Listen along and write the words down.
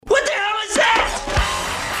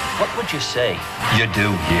What would you say you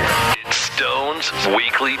do here? It's Stone's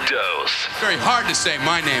Weekly Dose. Very hard to say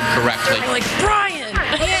my name correctly. Like, Brian!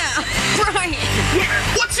 Yeah, Brian!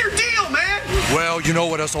 What's your deal, man? Well, you know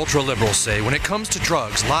what us ultra-liberals say. When it comes to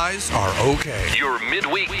drugs, lies are okay. Your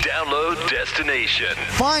midweek download destination.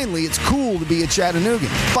 Finally, it's cool to be a Chattanoogan.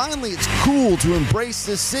 Finally, it's cool to embrace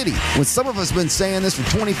this city. When some of us have been saying this for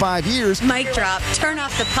 25 years. Mic drop. Turn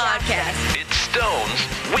off the podcast. It's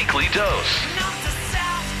Stone's Weekly Dose.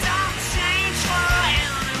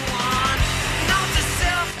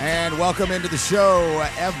 And welcome into the show,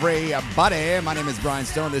 everybody. My name is Brian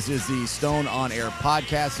Stone. This is the Stone on Air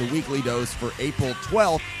podcast, the weekly dose for April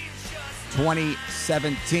 12th,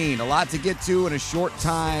 2017. A lot to get to in a short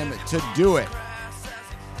time to do it.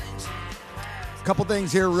 A couple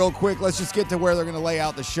things here real quick. Let's just get to where they're going to lay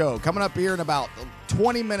out the show. Coming up here in about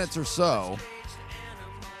 20 minutes or so,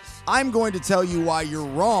 I'm going to tell you why you're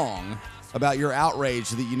wrong about your outrage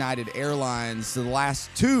to the United Airlines, to the last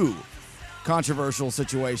two controversial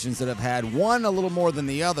situations that have had one a little more than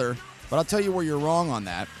the other, but I'll tell you where you're wrong on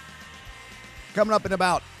that. Coming up in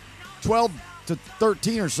about 12 to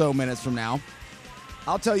 13 or so minutes from now,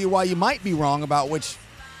 I'll tell you why you might be wrong about which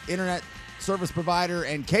internet service provider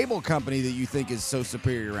and cable company that you think is so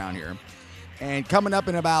superior around here. And coming up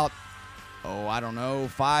in about,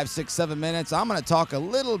 5, 6, 7 minutes, I'm going to talk a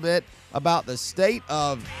little bit about the state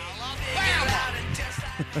of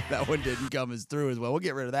that one didn't come as through as well. We'll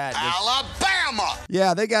get rid of that. Alabama!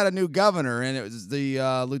 Yeah, they got a new governor, and it was the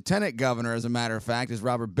lieutenant governor, as a matter of fact, as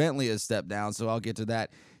Robert Bentley has stepped down. So I'll get to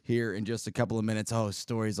that here in just a couple of minutes. Oh,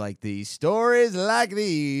 stories like these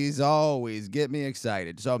always get me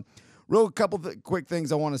excited. So real couple quick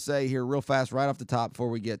things I want to say here real fast right off the top before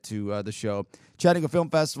we get to the show. Chattanooga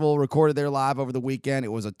Film Festival recorded there live over the weekend. It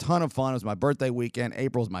was a ton of fun. It was my birthday weekend.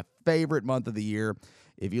 April is my favorite month of the year.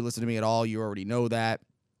 If you listen to me at all, you already know that.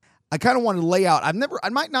 I kind of want to lay out, I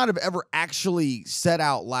might not have ever actually said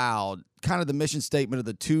out loud kind of the mission statement of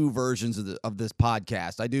the two versions of this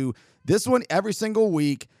podcast. I do this one every single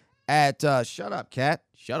week at, shut up, cat.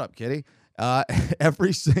 Shut up, kitty.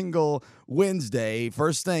 Every single Wednesday,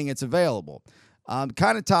 first thing, it's available.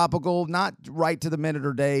 Kind of topical, not right to the minute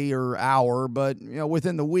or day or hour, but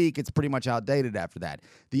within the week, it's pretty much outdated after that.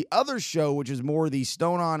 The other show, which is more the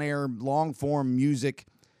Stone on Air long-form music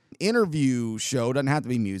interview show, doesn't have to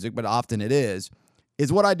be music, but often it is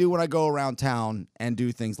what I do when I go around town and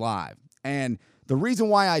do things live. And the reason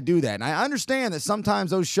why I do that, and I understand that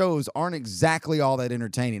sometimes those shows aren't exactly all that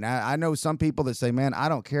entertaining. I know some people that say, man, I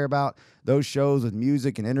don't care about those shows with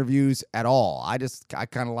music and interviews at all. I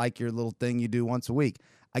kind of like your little thing you do once a week.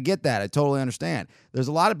 I get that. I totally understand. There's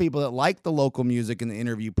a lot of people that like the local music and the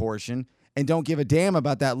interview portion and don't give a damn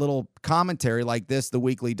about that little commentary like this, the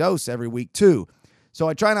weekly dose every week too. So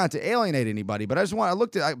I try not to alienate anybody, but I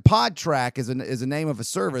looked at PodTrack is a name of a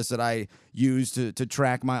service that I use to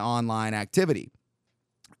track my online activity.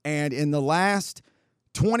 And in the last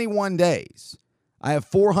 21 days, I have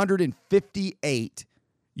 458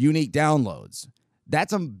 unique downloads.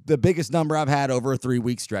 That's the biggest number I've had over a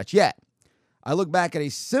 3-week stretch yet. I look back at a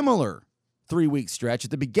similar 3-week stretch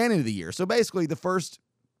at the beginning of the year. So basically the first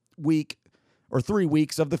week or 3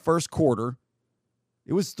 weeks of the first quarter,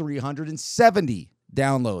 it was 370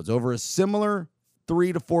 downloads over a similar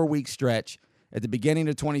 3 to 4 week stretch at the beginning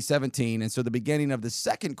of 2017. And so the beginning of the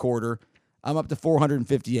second quarter, I'm up to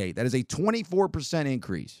 458. That is a 24%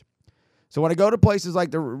 increase. So when I go to places like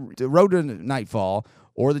the Road to Nightfall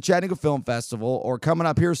or the Chattanooga Film Festival or coming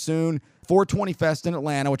up here soon, 420 Fest in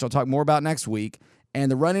Atlanta, which I'll talk more about next week, and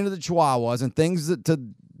the Run Into the Chihuahuas and things to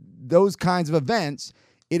those kinds of events,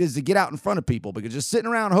 it is to get out in front of people, because just sitting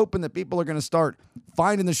around hoping that people are going to start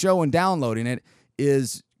finding the show and downloading it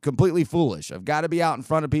is completely foolish. I've got to be out in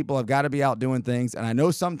front of people. I've got to be out doing things. And I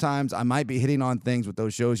know sometimes I might be hitting on things with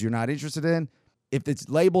those shows you're not interested in. If it's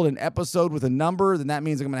labeled an episode with a number, then that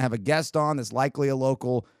means I'm going to have a guest on that's likely a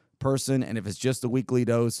local person. And if it's just a weekly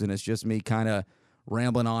dose and it's just me kind of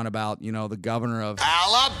rambling on about, the governor of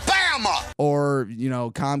Alabama, or,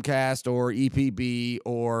 Comcast or EPB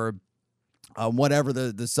or whatever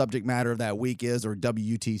the subject matter of that week is, or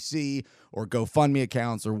WTC or GoFundMe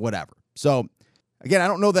accounts or whatever. So again, I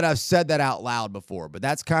don't know that I've said that out loud before, but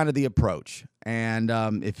that's kind of the approach. And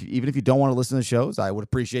even if you don't want to listen to the shows, I would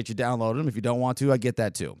appreciate you downloading them. If you don't want to, I get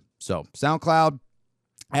that too. So SoundCloud,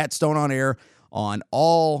 at Stone on Air, on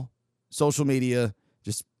all social media,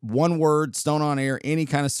 just one word, Stone on Air, any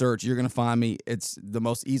kind of search, you're going to find me. It's the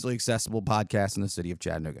most easily accessible podcast in the city of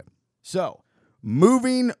Chattanooga. So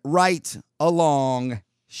moving right along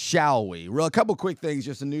shall we? A couple quick things,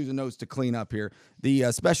 just some news and notes to clean up here.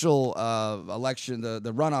 The special election, the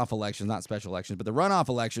runoff elections, not special elections, but the runoff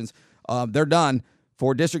elections, they're done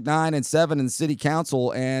for District 9 and 7 in the city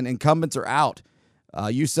council, and incumbents are out.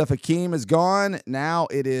 Yusuf Hakim is gone. Now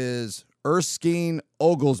it is Erskine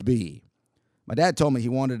Oglesby. My dad told me he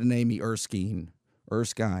wanted to name me Erskine,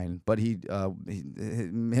 but him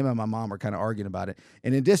and my mom are kind of arguing about it.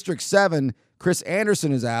 And in District 7, Chris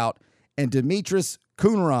Anderson is out, and Demetrius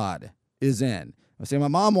Coonrod is in. I say my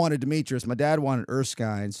mom wanted Demetrius, my dad wanted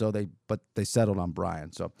Erskine, but they settled on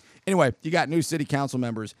Brian. So anyway, you got new city council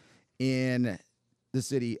members in the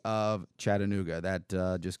city of Chattanooga.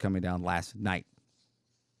 That just coming down last night.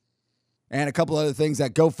 And a couple other things,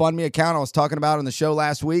 that GoFundMe account I was talking about on the show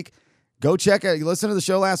last week. Go check it. You listened to the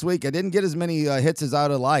show last week. I didn't get as many hits as I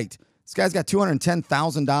would have liked. This guy's got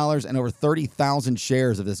 $210,000 and over 30,000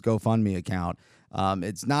 shares of this GoFundMe account.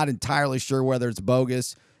 It's not entirely sure whether it's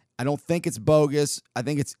bogus. I don't think it's bogus. I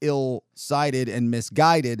think it's ill-cited and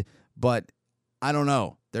misguided, but I don't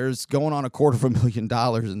know. There's going on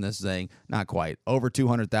 $250,000 in this thing. Not quite. Over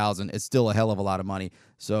 $200,000. It's still a hell of a lot of money.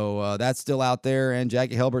 So that's still out there, and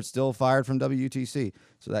Jackie Hilbert's still fired from WTC.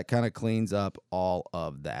 So that kind of cleans up all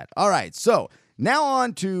of that. All right, so now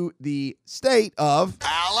on to the state of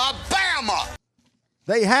Alabama.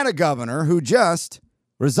 They had a governor who just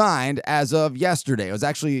resigned as of yesterday. It was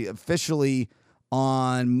actually officially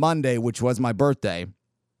on Monday, which was my birthday.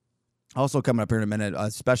 Also coming up here in a minute,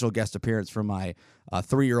 a special guest appearance from my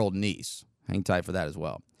 3-year-old niece. Hang tight for that as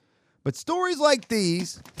well. But stories like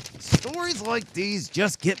these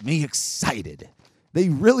just get me excited. They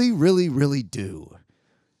really, really, really do.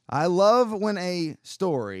 I love when a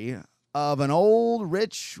story of an old,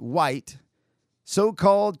 rich, white,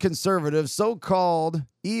 so-called conservative, so-called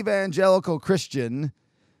evangelical Christian,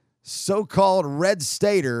 so-called red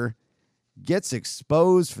stater gets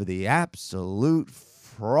exposed for the absolute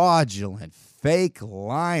fraudulent, fake,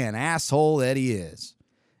 lying asshole that he is.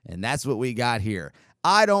 And that's what we got here.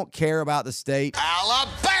 I don't care about the state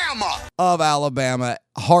of Alabama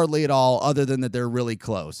hardly at all, other than that they're really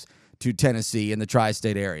close to Tennessee and the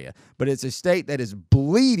tri-state area. But it's a state that is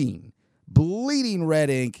bleeding red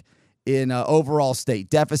ink in overall state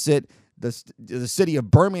deficit. The city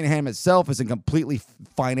of Birmingham itself is in completely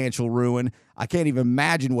financial ruin. I can't even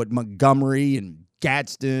imagine what Montgomery and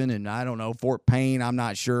Gadsden and, I don't know, Fort Payne, I'm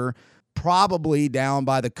not sure. Probably down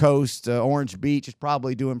by the coast, Orange Beach is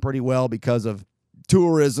probably doing pretty well because of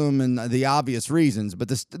tourism and the obvious reasons. But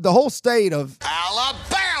the whole state of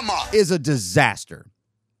Alabama is a disaster.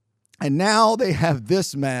 And now they have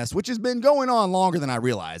this mess, which has been going on longer than I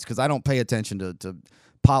realized because I don't pay attention to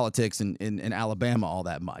politics in Alabama all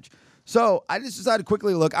that much. So I just decided to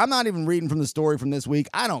quickly look. I'm not even reading from the story from this week.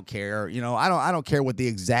 I don't care. I don't care what the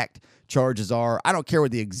exact charges are. I don't care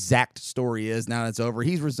what the exact story is now that it's over.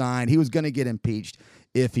 He's resigned. He was going to get impeached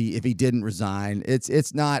if he didn't resign.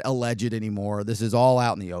 It's not alleged anymore. This is all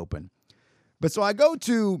out in the open. But so I go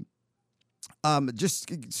to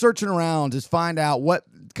just searching around to find out what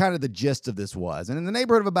kind of the gist of this was. And in the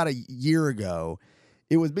neighborhood of about a year ago,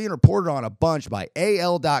 it was being reported on a bunch by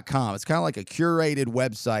AL.com. It's kind of like a curated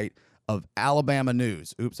website of Alabama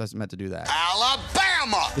news. Oops, I meant to do that.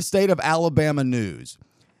 Alabama. The state of Alabama news.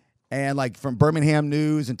 And like from Birmingham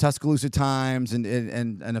News and Tuscaloosa Times and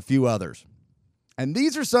a few others. And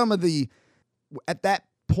these are some of the, at that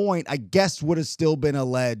point, I guess would have still been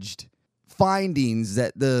alleged findings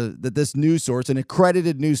that this news source, an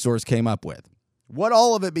accredited news source, came up with. What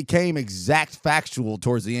all of it became exact factual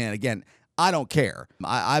towards the end. Again, I don't care.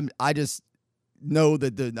 I just know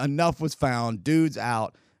that enough was found. Dude's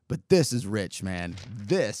out. But this is rich, man.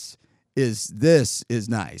 This is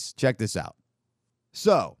nice. Check this out.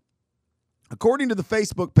 So, according to the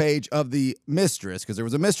Facebook page of the mistress, because there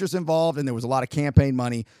was a mistress involved and there was a lot of campaign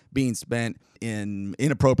money being spent in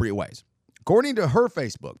inappropriate ways. According to her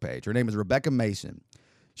Facebook page, her name is Rebecca Mason.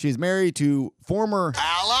 She's married to former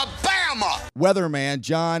Alabama weatherman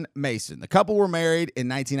John Mason. The couple were married in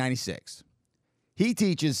 1996. He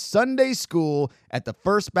teaches Sunday school at the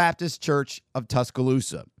First Baptist Church of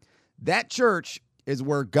Tuscaloosa. That church is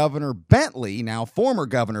where Governor Bentley, now former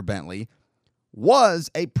Governor Bentley, was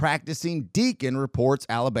a practicing deacon, reports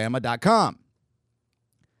Alabama.com.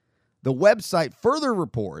 The website further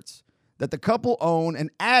reports that the couple own an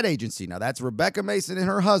ad agency. Now, that's Rebecca Mason and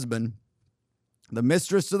her husband, the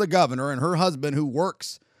mistress to the governor, and her husband who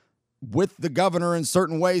works with the governor in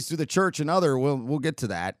certain ways through the church and other. We'll get to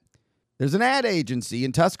that. There's an ad agency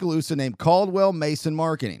in Tuscaloosa named Caldwell Mason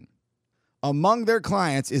Marketing. Among their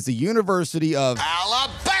clients is the University of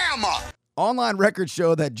Alabama. Online records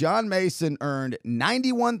show that John Mason earned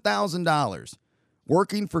 $91,000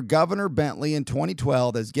 working for Governor Bentley in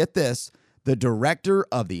 2012 as, get this, the director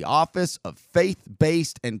of the Office of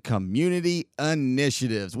Faith-Based and Community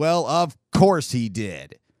Initiatives. Well, of course he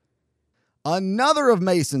did. Another of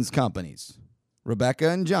Mason's companies, Rebecca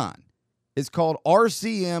and John, is called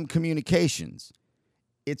RCM Communications.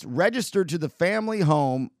 It's registered to the family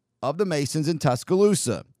home of the Masons in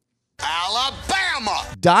Tuscaloosa.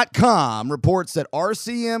 Alabama. .com reports that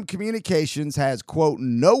RCM Communications has, quote,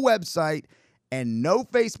 no website and no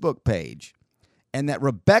Facebook page, and that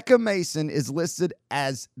Rebecca Mason is listed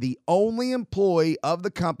as the only employee of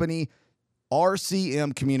the company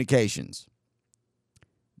RCM Communications.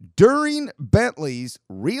 During Bentley's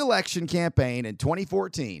re-election campaign in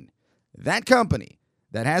 2014, that company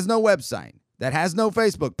that has no website, that has no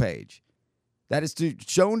Facebook page, that is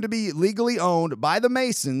shown to be legally owned by the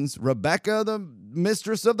Masons, Rebecca, the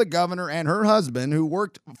mistress of the governor, and her husband, who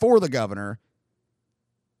worked for the governor,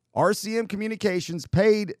 RCM Communications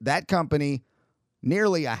paid that company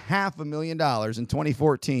nearly $500,000 in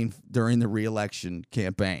 2014 during the re-election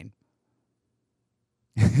campaign.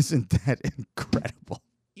 Isn't that incredible?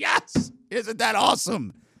 Yes! Isn't that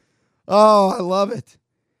awesome? Oh, I love it.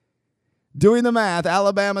 Doing the math,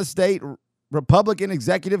 Alabama State Republican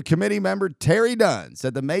Executive Committee member Terry Dunn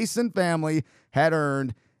said the Mason family had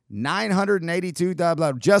earned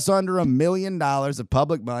 $982,000, just under $1 million of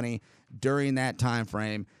public money during that time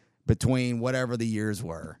frame between whatever the years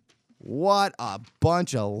were. What a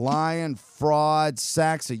bunch of lying, fraud,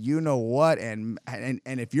 sacks of you-know-what. And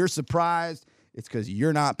if you're surprised, it's because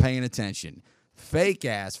you're not paying attention.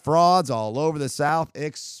 Fake-ass frauds all over the South,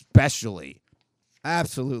 especially.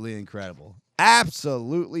 Absolutely incredible.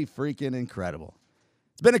 Absolutely freaking incredible.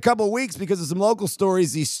 It's been a couple of weeks because of some local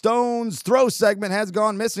stories. The Stones Throw segment has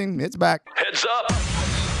gone missing. It's back. Heads up.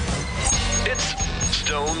 It's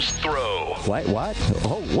Stones Throw. What?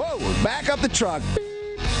 Oh, whoa. Back up the truck.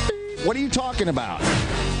 What are you talking about?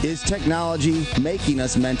 Is technology making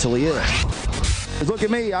us mentally ill? Look at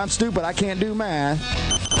me. I'm stupid. I can't do math.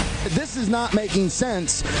 This is not making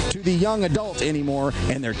sense to the young adult anymore,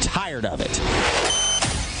 and they're tired of it.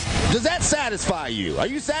 Does that satisfy you? Are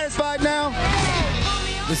you satisfied now?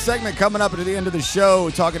 This segment coming up at the end of the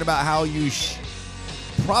show, talking about how you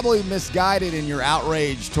probably misguided in your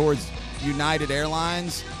outrage towards United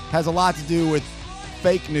Airlines, has a lot to do with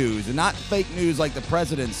fake news. And not fake news like the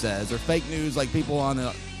president says, or fake news like people on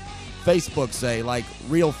the Facebook say, like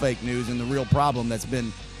real fake news and the real problem that's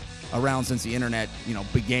been around since the internet,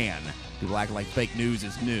 began. People act like fake news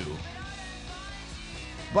is new.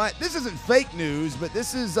 But this isn't fake news, but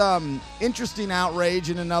this is interesting outrage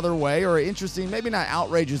in another way, or interesting, maybe not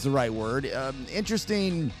outrage is the right word,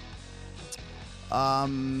 interesting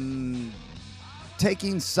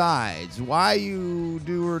taking sides. Why you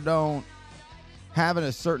do or don't having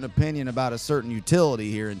a certain opinion about a certain utility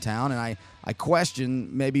here in town, and I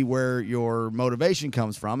question maybe where your motivation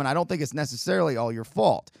comes from, and I don't think it's necessarily all your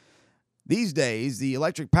fault. These days, the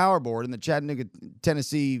Electric Power Board in the Chattanooga,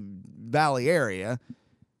 Tennessee Valley area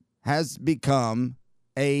has become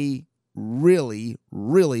a really,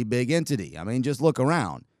 really big entity. I mean, just look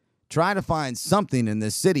around. Try to find something in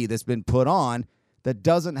this city that's been put on that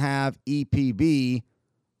doesn't have EPB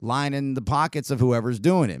lining the pockets of whoever's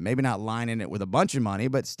doing it. Maybe not lining it with a bunch of money,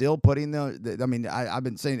 but still putting I've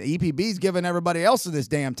been saying EPB's giving everybody else in this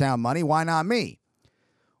damn town money. Why not me?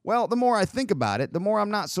 Well, the more I think about it, the more I'm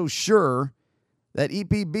not so sure that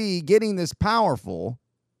EPB getting this powerful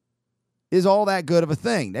is all that good of a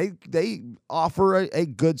thing. They offer a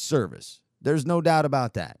good service. There's no doubt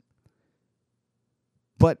about that.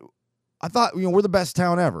 But I thought, we're the best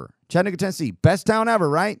town ever. Chattanooga, Tennessee, best town ever,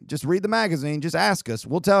 right? Just read the magazine. Just ask us.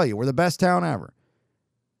 We'll tell you. We're the best town ever.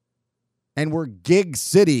 And we're gig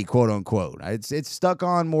city, quote unquote. It's stuck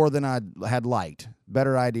on more than I had liked.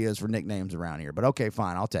 Better ideas for nicknames around here. But okay,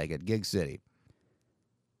 fine. I'll take it. Gig city.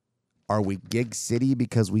 Are we gig city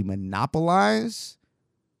because we monopolize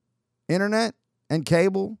internet and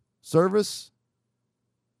cable service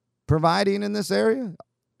providing in this area?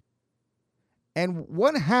 And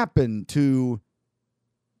what happened to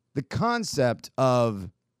the concept of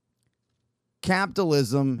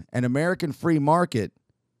capitalism and American free market?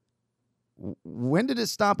 When did it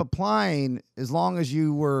stop applying as long as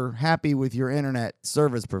you were happy with your internet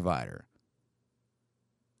service provider?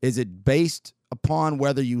 Is it based upon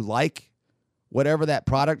whether you like whatever that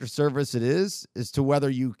product or service it is, as to whether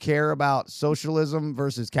you care about socialism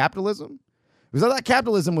versus capitalism? Because I thought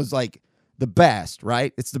capitalism was like the best,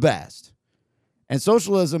 right? It's the best. And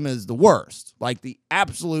socialism is the worst, like the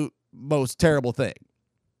absolute most terrible thing,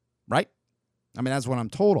 right? I mean, that's what I'm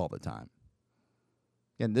told all the time.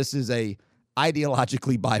 And this is a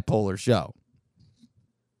ideologically bipolar show.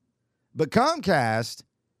 But Comcast,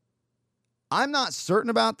 I'm not certain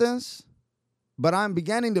about this, but I'm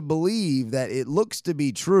beginning to believe that it looks to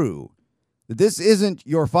be true. That this isn't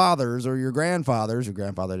your father's or your grandfather's. Your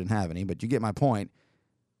grandfather didn't have any, but you get my point.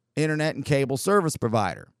 Internet and cable service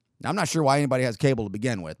provider. Now, I'm not sure why anybody has cable to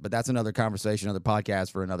begin with, but that's another conversation, another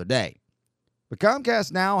podcast for another day. But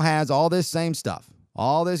Comcast now has all this same stuff,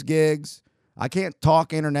 all this gigs. I can't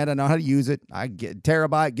talk internet. I know how to use it. I get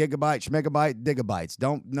terabyte, gigabyte, schmegabyte, gigabytes.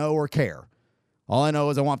 Don't know or care. All I know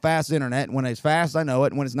is I want fast internet. When it's fast, I know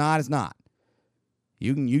it. And when it's not, it's not.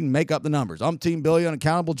 You can make up the numbers. Umpteen billion,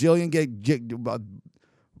 uncountable jillion,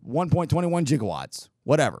 1.21 gigawatts,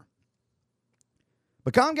 whatever.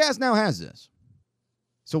 But Comcast now has this.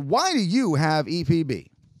 So why do you have EPB?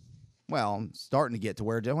 Well, I'm starting to get to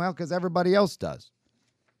where, well, because everybody else does.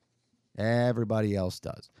 Everybody else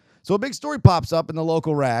does. So a big story pops up in the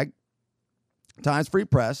local rag, Times Free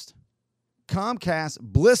Press. Comcast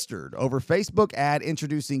blistered over Facebook ad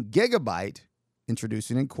introducing Gigabyte,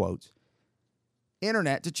 introducing in quotes,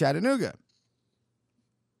 internet to Chattanooga.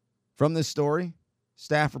 From this story,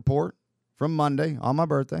 staff report from Monday on my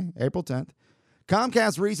birthday, April 10th.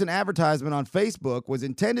 Comcast's recent advertisement on Facebook was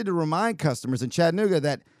intended to remind customers in Chattanooga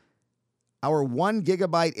that our 1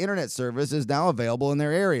 gigabyte internet service is now available in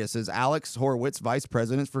their area, says Alex Horwitz, Vice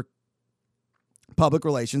President for Public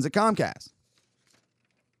Relations at Comcast.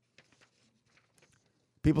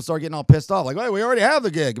 People start getting all pissed off, like, hey, we already have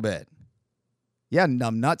the gigabit. Yeah,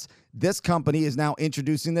 numbnuts. This company is now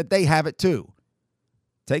introducing that they have it too.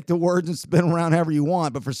 Take the words and spin them around however you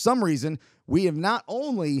want, but for some reason, we have not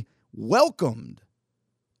only welcomed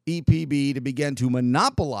EPB to begin to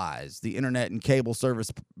monopolize the internet and cable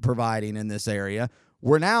service providing in this area,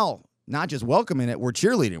 we're now not just welcoming it, we're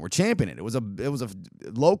cheerleading, we're championing it. It was a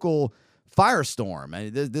local firestorm.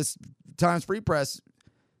 And this Times Free Press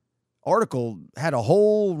article had a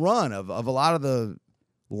whole run of a lot of the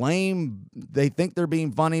lame, they think they're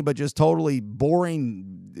being funny, but just totally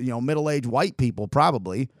boring, middle-aged white people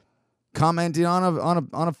probably commenting on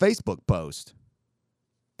a Facebook post.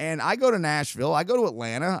 And I go to Nashville, I go to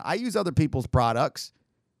Atlanta, I use other people's products.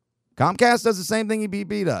 Comcast does the same thing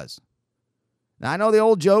EPB does. Now, I know the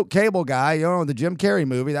old joke, cable guy, the Jim Carrey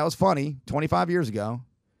movie, that was funny 25 years ago.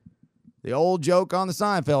 The old joke on the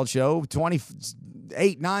Seinfeld show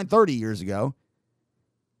 30 years ago.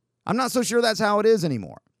 I'm not so sure that's how it is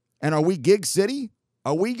anymore. And are we Gig City?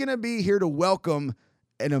 Are we going to be here to welcome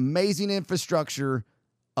an amazing infrastructure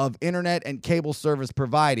of internet and cable service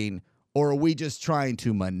providing, or are we just trying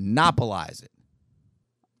to monopolize it?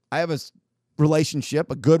 I have a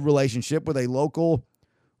good relationship with a local,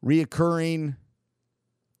 reoccurring,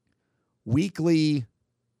 weekly,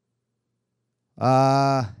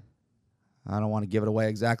 I don't want to give it away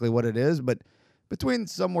exactly what it is, but between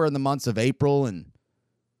somewhere in the months of April and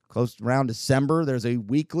close around December, there's a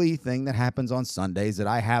weekly thing that happens on Sundays that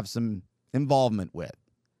I have some involvement with.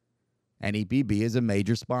 And EPB is a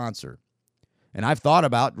major sponsor. And I've thought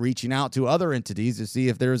about reaching out to other entities to see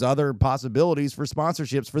if there's other possibilities for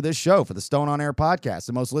sponsorships for this show, for the Stone on Air podcast,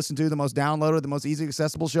 the most listened to, the most downloaded, the most easily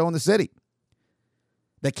accessible show in the city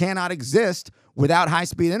that cannot exist without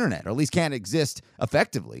high-speed internet, or at least can't exist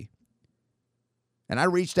effectively. And I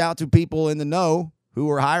reached out to people in the know who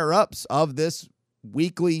are higher-ups of this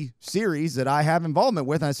weekly series that I have involvement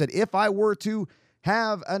with, and I said, if I were to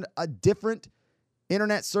have a different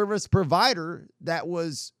internet service provider that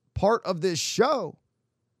was part of this show,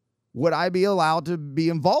 would I be allowed to be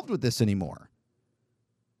involved with this anymore?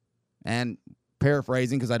 And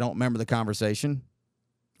paraphrasing, because I don't remember the conversation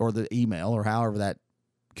or the email or however that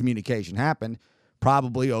communication happened,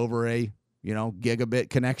 probably over a, gigabit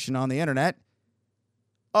connection on the internet.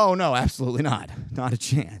 Oh, no, absolutely not. Not a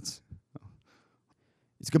chance.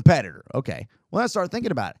 It's a competitor. Okay. Well, let's start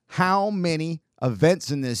thinking about it. How many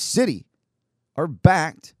events in this city are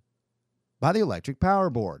backed by the Electric Power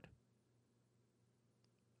Board?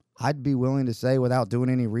 I'd be willing to say, without doing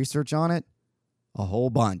any research on it, a whole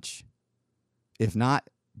bunch. If not,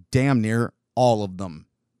 damn near all of them.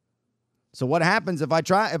 So what happens if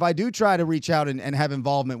I do try to reach out and have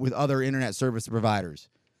involvement with other internet service providers?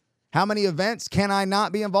 How many events can I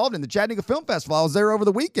not be involved in? The Chattanooga Film Festival, I was there over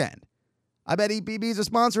the weekend. I bet EPB is a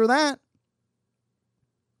sponsor of that.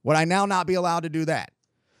 Would I now not be allowed to do that?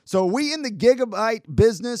 So are we in the gigabyte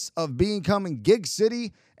business of becoming Gig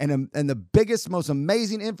City and the biggest, most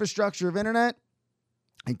amazing infrastructure of internet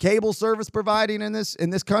and cable service providing in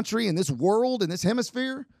this country, in this world, in this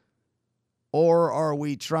hemisphere? Or are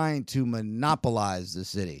we trying to monopolize the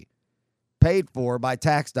city, paid for by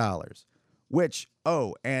tax dollars? Which,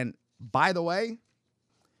 and by the way,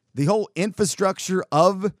 the whole infrastructure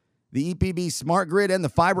of The EPB smart grid and the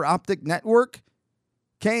fiber optic network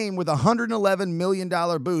came with a $111 million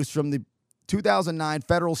boost from the 2009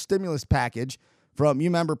 federal stimulus package from, you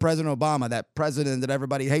remember President Obama, that president that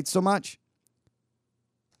everybody hates so much?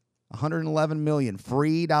 111 million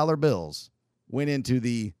free dollar bills went into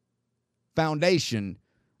the foundation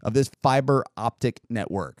of this fiber optic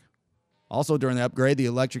network. Also during the upgrade, the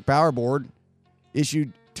Electric Power Board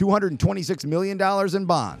issued $226 million in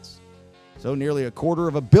bonds. So nearly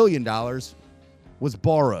 $250 million was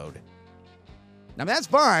borrowed. I mean, that's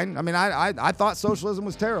fine. I mean, I thought socialism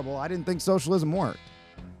was terrible. I didn't think socialism worked.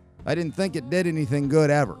 I didn't think it did anything good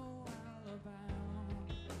ever.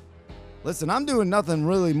 Listen, I'm doing nothing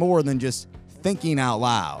really more than just thinking out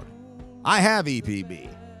loud. I have EPB.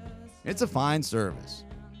 It's a fine service.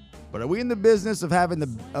 But are we in the business of having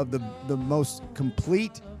the most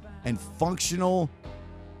complete and functional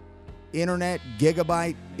internet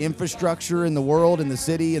gigabyte infrastructure in the world, in the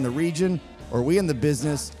city, in the region? Or are we in the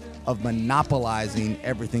business of monopolizing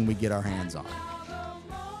everything we get our hands on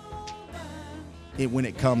when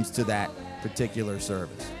it comes to that particular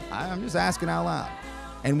service? I'm just asking out loud.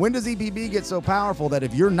 And when does EPB get so powerful that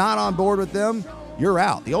if you're not on board with them, you're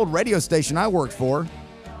out? The old radio station I worked for,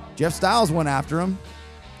 Jeff Styles went after him.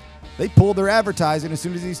 They pulled their advertising as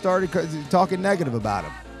soon as he started talking negative about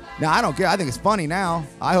him. Now, I don't care. I think it's funny now.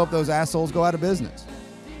 I hope those assholes go out of business.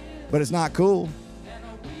 But it's not cool.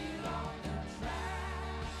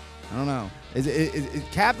 I don't know.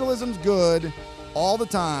 Capitalism's good all the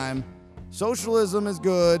time. Socialism is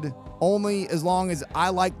good only as long as I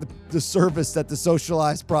like the service that the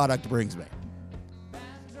socialized product brings me.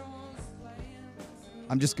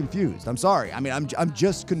 I'm just confused. I'm sorry. I mean, I'm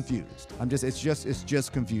just confused. It's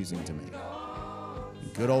just confusing to me.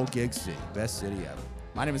 Good old Gig City, best city ever.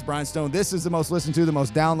 My name is Brian Stone. This is the most listened to, the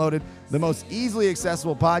most downloaded, the most easily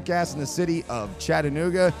accessible podcast in the city of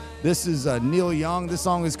Chattanooga. This is Neil Young. This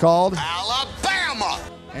song is called Alabama.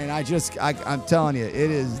 And I'm telling you, it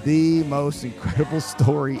is the most incredible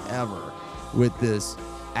story ever with this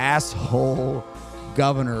asshole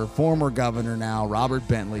governor, former governor now, Robert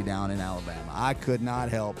Bentley down in Alabama. I could not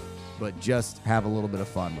help but just have a little bit of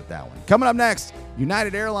fun with that one. Coming up next,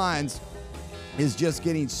 United Airlines is just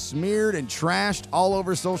getting smeared and trashed all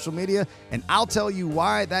over social media, and I'll tell you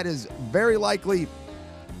why that is very likely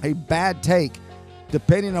a bad take,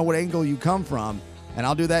 depending on what angle you come from. And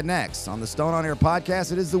I'll do that next on the Stone on Air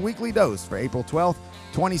podcast. It is the weekly dose for April 12th,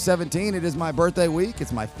 2017. It is my birthday week.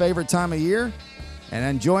 It's my favorite time of year. And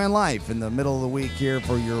enjoying life in the middle of the week here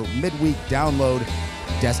for your midweek download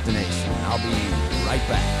destination. I'll be right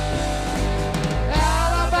back.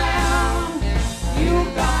 Alabama, you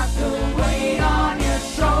got the weight on your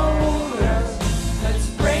shoulders that's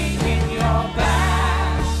breaking your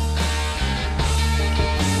back.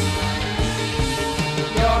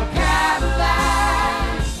 Your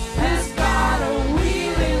Cadillac has got a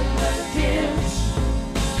wheel in the ditch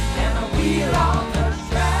and a wheel on the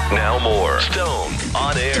track. Now more Stone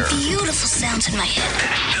on Air. Beautiful sounds in my head.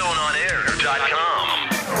 StoneOnAir.com.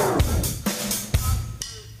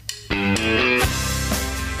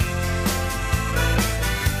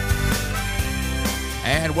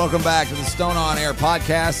 And welcome back to the Stone on Air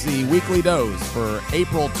podcast, the weekly dose for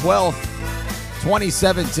April 12th,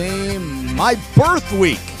 2017. My birth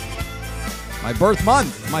week. My birth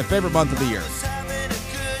month. My favorite month of the year.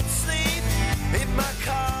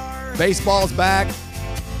 Baseball's back.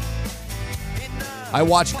 I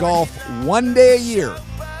watch golf one day a year,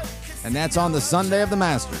 and that's on the Sunday of the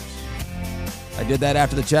Masters. I did that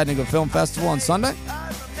after the Chattanooga Film Festival on Sunday.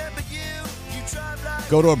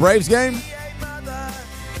 Go to a Braves game.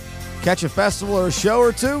 Catch a festival or a show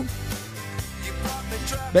or two.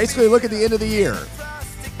 Basically, look at the end of the year.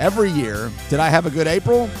 Every year, did I have a good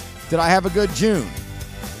April? Did I have a good June?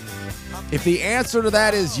 If the answer to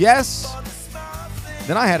that is yes,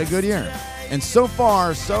 then I had a good year. And so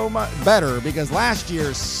far, so much better because last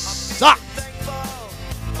year sucked.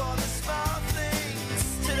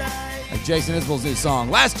 Like Jason Isbell's new song.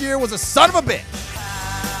 Last year was a son of a bitch.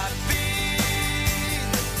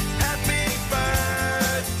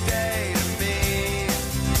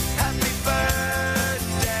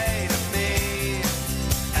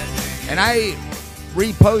 And I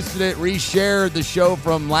reposted it, reshared the show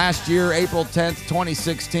from last year, April 10th,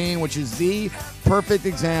 2016, which is the perfect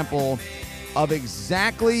example of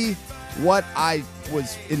exactly what I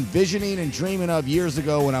was envisioning and dreaming of years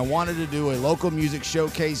ago when I wanted to do a local music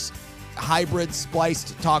showcase hybrid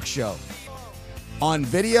spliced talk show. On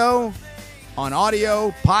video, on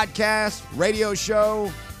audio, podcast, radio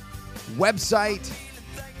show, website,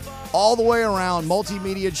 all the way around,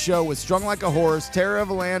 multimedia show with Strung Like a Horse. Tara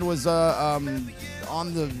Eveland was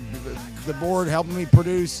on the board helping me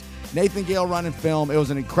produce. Nathan Gale running film. It was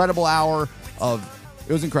an incredible hour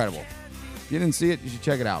it was incredible. If you didn't see it, you should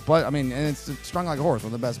check it out. But, I mean, and it's Strung Like a Horse,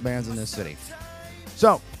 one of the best bands in this city.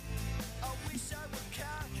 So,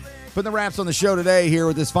 putting the wraps on the show today here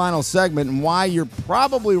with this final segment and why you're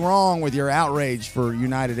probably wrong with your outrage for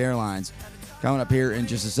United Airlines. Coming up here in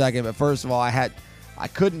just a second. But first of all, I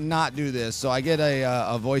couldn't not do this. So I get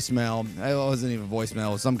a voicemail. It wasn't even a voicemail.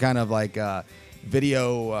 It was some kind of like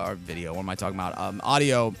video. What am I talking about?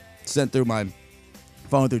 Audio sent through my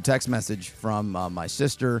phone through text message from my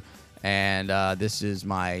sister. And this is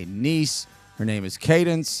my niece. Her name is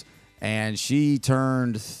Cadence. And she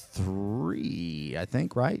turned 3, I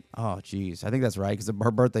think, right? Oh, geez. I think that's right, because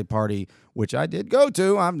her birthday party, which I did go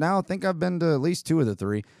to, I think I've been to at least 2 of the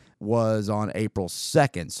 3, was on April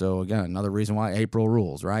 2nd. So, again, another reason why April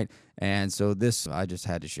rules, right? And so this I just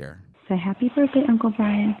had to share. Say happy birthday, Uncle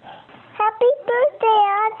Brian. Happy birthday,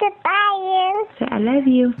 Uncle Brian. Say I love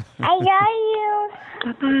you. I love you.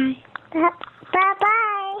 Bye-bye.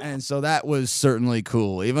 Bye-bye. And so that was certainly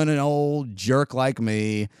cool. Even an old jerk like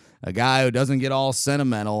me, a guy who doesn't get all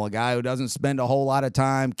sentimental, a guy who doesn't spend a whole lot of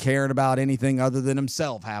time caring about anything other than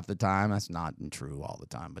himself half the time. That's not true all the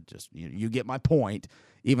time, but just you get my point.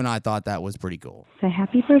 Even I thought that was pretty cool. Say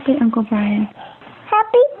happy birthday, Uncle Brian.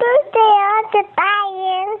 Happy birthday, Uncle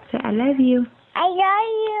Brian. Say I love you. I love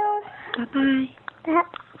you. Bye-bye.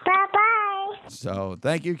 Bye-bye. So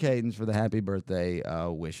thank you, Cadence, for the happy birthday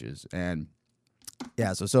wishes. And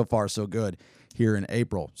yeah, so far so good here in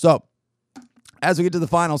April. So as we get to the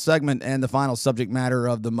final segment and the final subject matter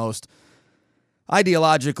of the most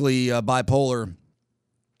ideologically bipolar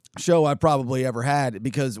show I probably ever had,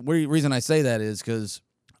 because the reason I say that is because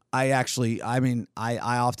I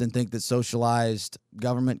often think that socialized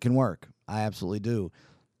government can work. I absolutely do.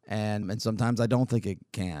 And sometimes I don't think it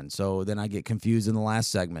can. So then I get confused in the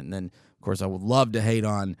last segment. And then, of course, I would love to hate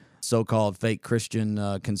on so-called fake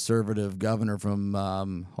Christian conservative governor from,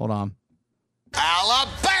 Alabama.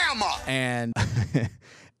 And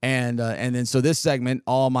and then so this segment,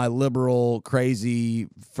 all my liberal crazy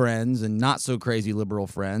friends and not so crazy liberal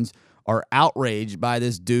friends are outraged by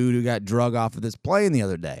this dude who got drug off of this plane the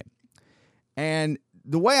other day. And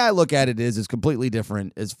the way I look at it is completely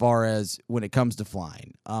different as far as when it comes to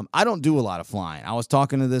flying. I don't do a lot of flying. I was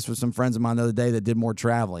talking to this with some friends of mine the other day that did more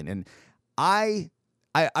traveling, and I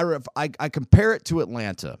compare it to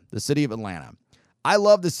Atlanta, the city of Atlanta. I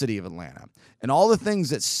love the city of Atlanta, and all the things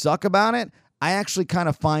that suck about it, I actually kind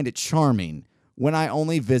of find it charming when I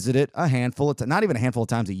only visit it a handful of not even a handful of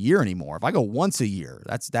times a year anymore. If I go once a year,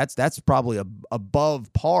 that's probably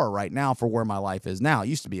above par right now for where my life is now. It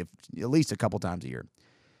used to be at least a couple times a year.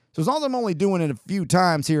 So as long as I'm only doing it a few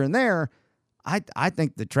times here and there, I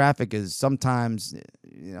think the traffic is sometimes,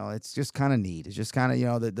 it's just kind of neat. It's just kind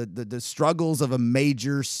of, the struggles of a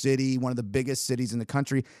major city, one of the biggest cities in the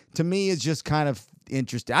country, to me is just kind of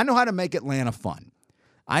interesting. I know how to make Atlanta fun.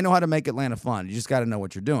 You just got to know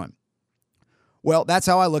what you're doing. Well, that's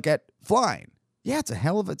how I look at flying. Yeah, it's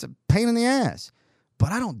a pain in the ass,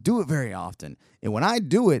 but I don't do it very often. And when I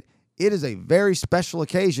do it, it is a very special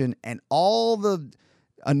occasion, and all the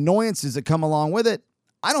annoyances that come along with it,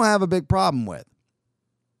 I don't have a big problem with.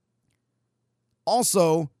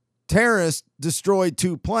 Also, terrorists destroyed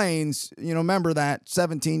 2 planes, remember that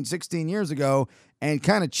 16 years ago, and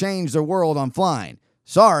kind of changed their world on flying.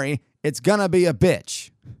 Sorry, it's gonna be a bitch.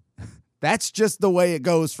 That's just the way it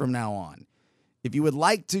goes from now on. If you would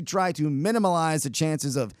like to try to minimize the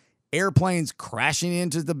chances of airplanes crashing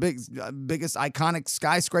into the biggest iconic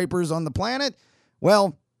skyscrapers on the planet,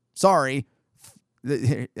 well, sorry.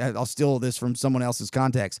 I'll steal this from someone else's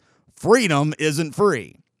context. Freedom isn't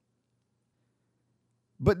free.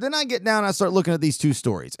 But then I get down and I start looking at these 2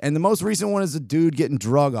 stories. And the most recent one is a dude getting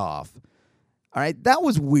drug off. All right, that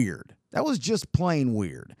was weird. That was just plain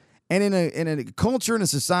weird. And in a culture and a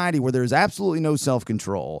society where there's absolutely no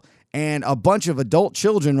self-control and a bunch of adult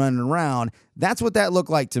children running around, that's what that looked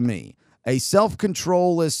like to me. A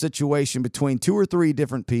self-control-less situation between 2 or 3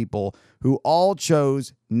 different people who all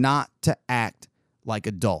chose not to act like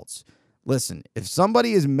adults. Listen, if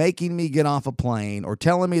somebody is making me get off a plane or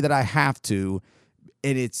telling me that I have to,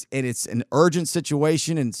 and it's an urgent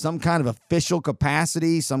situation in some kind of official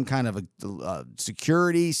capacity, some kind of a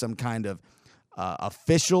security, some kind of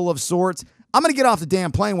official of sorts, I'm going to get off the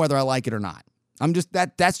damn plane whether I like it or not.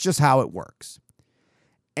 That's just how it works.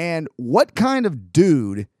 And what kind of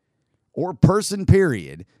dude or person,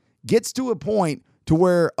 period, gets to a point to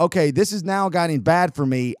where, okay, this is now getting bad for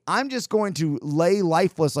me. I'm just going to lay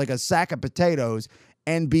lifeless like a sack of potatoes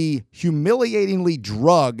and be humiliatingly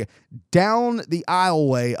drugged down the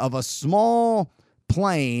aisleway of a small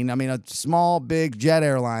plane. I mean, a small, big jet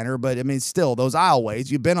airliner, but I mean, still, those aisleways,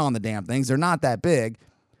 you've been on the damn things. They're not that big.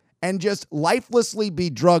 And just lifelessly be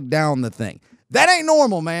drugged down the thing. That ain't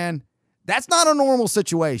normal, man. That's not a normal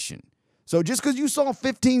situation. So just because you saw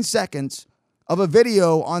 15 seconds of a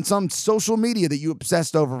video on some social media that you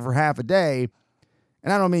obsessed over for half a day,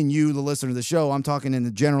 and I don't mean you, the listener to the show, I'm talking in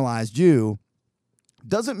the generalized you,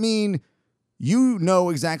 doesn't mean you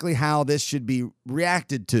know exactly how this should be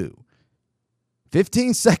reacted to.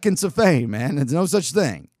 15 seconds of fame, man. There's no such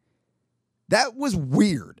thing. That was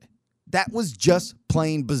weird. That was just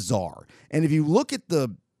plain bizarre. And if you look at the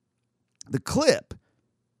clip,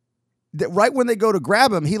 that right when they go to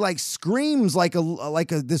grab him, he like screams like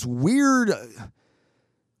this weird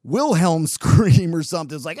Wilhelm scream or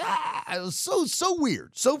something. It's like, it was so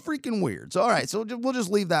weird, so freaking weird. So all right, so we'll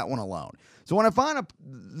just leave that one alone. So when I find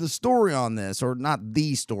the story on this, or not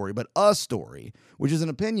the story, but a story, which is an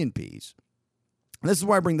opinion piece, this is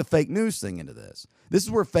where I bring the fake news thing into this. This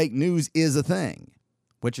is where fake news is a thing,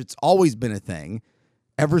 which it's always been a thing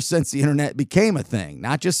ever since the internet became a thing.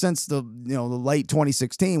 Not just since the late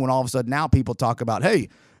 2016 when all of a sudden now people talk about, hey,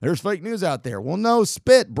 there's fake news out there. Well, no,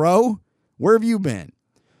 spit, bro. Where have you been?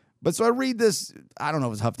 But so I read this, I don't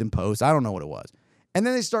know if it was Huffington Post. I don't know what it was. And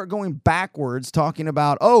then they start going backwards talking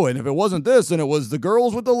about, oh, and if it wasn't this, then it was the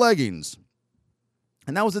girls with the leggings.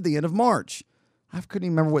 And that was at the end of March. I couldn't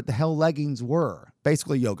even remember what the hell leggings were.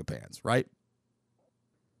 Basically yoga pants, right?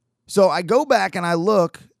 So I go back and I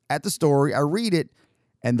look at the story, I read it,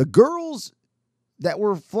 and the girls that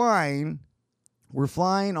were flying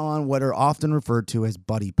on what are often referred to as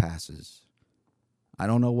buddy passes. I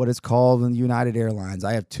don't know what it's called in United Airlines.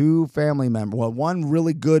 I have two family members. Well, one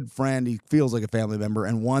really good friend, he feels like a family member,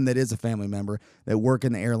 and one that is a family member that work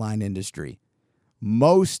in the airline industry.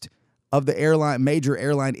 Most of the major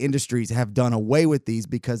airline industries have done away with these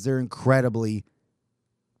because they're incredibly,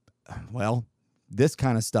 this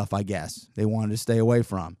kind of stuff, I guess, they wanted to stay away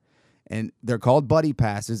from. And they're called buddy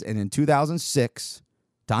passes. And in 2006,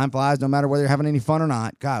 time flies no matter whether you're having any fun or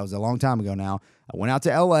not. God, it was a long time ago now. I went out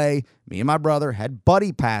to L.A. Me and my brother had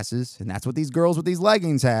buddy passes, and that's what these girls with these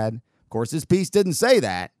leggings had. Of course, this piece didn't say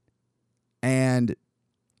that. And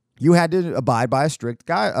you had to abide by a strict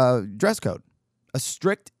dress code. A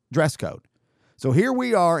strict dress code. So here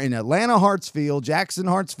we are in Atlanta Hartsfield, Jackson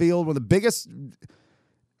Hartsfield, one of the biggest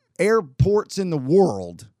airports in the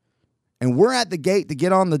world. And we're at the gate to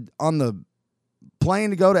get on the plane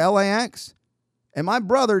to go to LAX. And my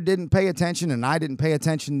brother didn't pay attention, and I didn't pay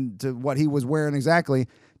attention to what he was wearing exactly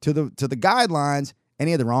to the guidelines, and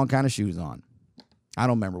he had the wrong kind of shoes on. I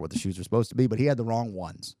don't remember what the shoes were supposed to be, but he had the wrong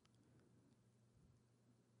ones.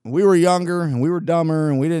 We were younger, and we were dumber,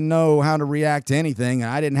 and we didn't know how to react to anything,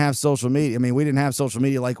 and I didn't have social media. I mean, we didn't have social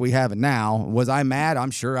media like we have it now. Was I mad?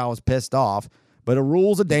 I'm sure I was pissed off, but a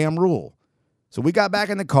rule's a damn rule. So we got back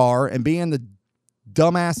in the car, and being the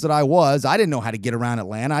dumbass that I was, I didn't know how to get around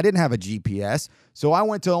Atlanta. I didn't have a GPS, so I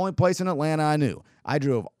went to the only place in Atlanta I knew. I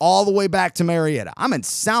drove all the way back to Marietta. I'm in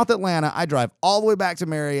South Atlanta. I drive all the way back to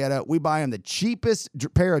Marietta. We buy him the cheapest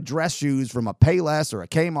pair of dress shoes from a Payless or a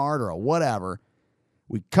Kmart or a whatever.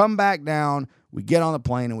 We come back down, we get on the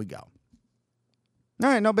plane, and we go. All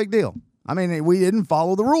right, no big deal. I mean, we didn't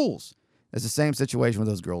follow the rules. It's the same situation with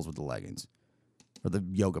those girls with the leggings or the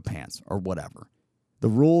yoga pants or whatever. The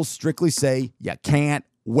rules strictly say you can't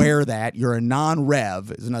wear that. You're a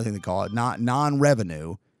non-rev, is another thing they call it, not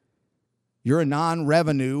non-revenue. You're a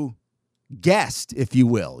non-revenue guest, if you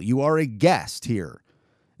will. You are a guest here.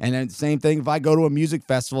 And then the same thing if I go to a music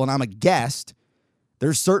festival and I'm a guest,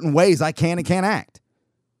 there's certain ways I can and can't act.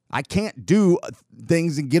 I can't do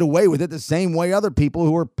things and get away with it the same way other people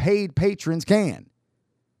who are paid patrons can.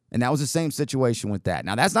 And that was the same situation with that.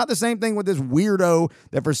 Now, that's not the same thing with this weirdo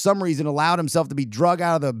that for some reason allowed himself to be drug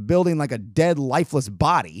out of the building like a dead, lifeless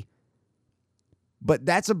body. But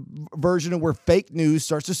that's a version of where fake news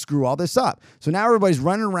starts to screw all this up. So now everybody's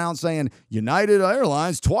running around saying, United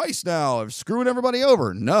Airlines twice now have screwed everybody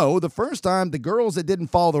over. No, the first time the girls that didn't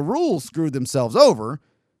follow the rules screwed themselves over.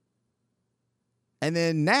 And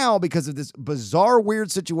then now, because of this bizarre,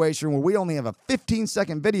 weird situation where we only have a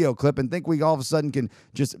 15-second video clip and think we all of a sudden can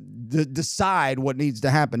just decide what needs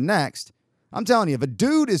to happen next, I'm telling you, if a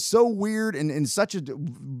dude is so weird and in such a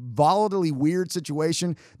volatilely weird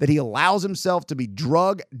situation that he allows himself to be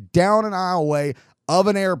drugged down an aisleway of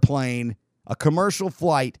an airplane, a commercial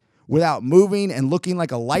flight, without moving and looking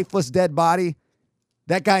like a lifeless dead body,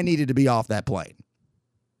 that guy needed to be off that plane.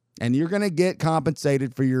 And you're going to get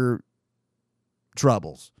compensated for your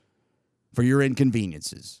troubles, for your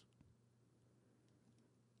inconveniences.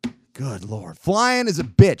 Good Lord. Flying is a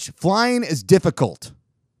bitch. Flying is difficult.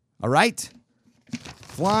 All right?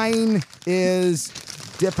 Flying is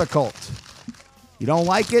difficult. You don't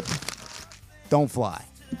like it? Don't fly.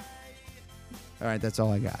 All right, that's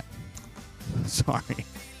all I got. Sorry.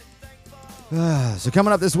 So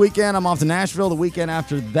coming up this weekend, I'm off to Nashville. The weekend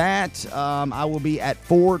after that, I will be at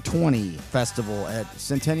 420 Festival at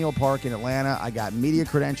Centennial Park in Atlanta. I got media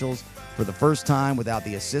credentials for the first time without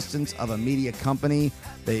the assistance of a media company.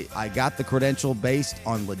 I got the credential based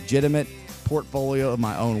on legitimate portfolio of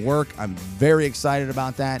my own work. I'm very excited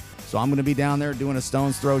about that. So I'm going to be down there doing a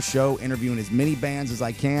Stone's Throw show, interviewing as many bands as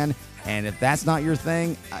I can. And if that's not your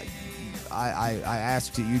thing, I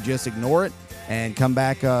ask that you just ignore it and come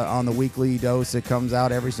back on the weekly dose. It comes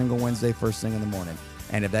out every single Wednesday, first thing in the morning.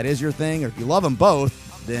 And if that is your thing, or if you love them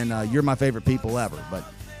both, then you're my favorite people ever. But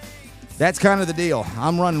that's kind of the deal.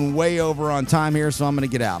 I'm running way over on time here, so I'm going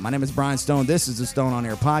to get out. My name is Brian Stone. This is the Stone on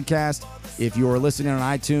Air podcast. If you are listening on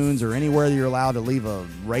iTunes or anywhere that you're allowed to leave a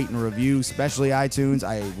rate and review, especially iTunes,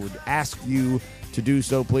 I would ask you to do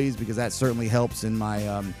so, please, because that certainly helps in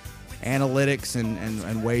my analytics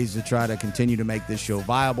and ways to try to continue to make this show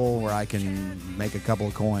viable, where I can make a couple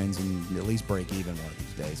of coins and at least break even one of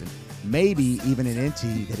these days. And maybe even an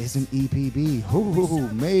NT that isn't EPB. Ooh,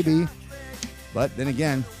 maybe. But then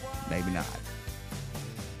again, maybe not.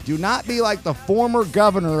 Do not be like the former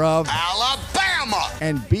governor of Alabama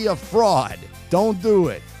and be a fraud. Don't do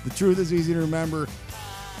it. The truth is easy to remember.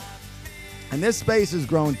 And this space has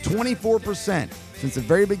grown 24% since the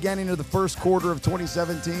very beginning of the first quarter of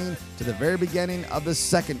 2017 to the very beginning of the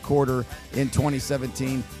second quarter in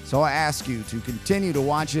 2017. So I ask you to continue to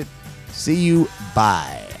watch it. See you.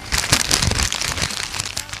 Bye.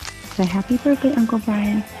 Say happy birthday, Uncle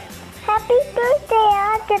Brian. Happy birthday,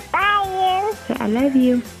 Uncle Brian. Say I love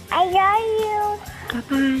you. I love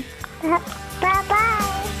you. Bye-bye.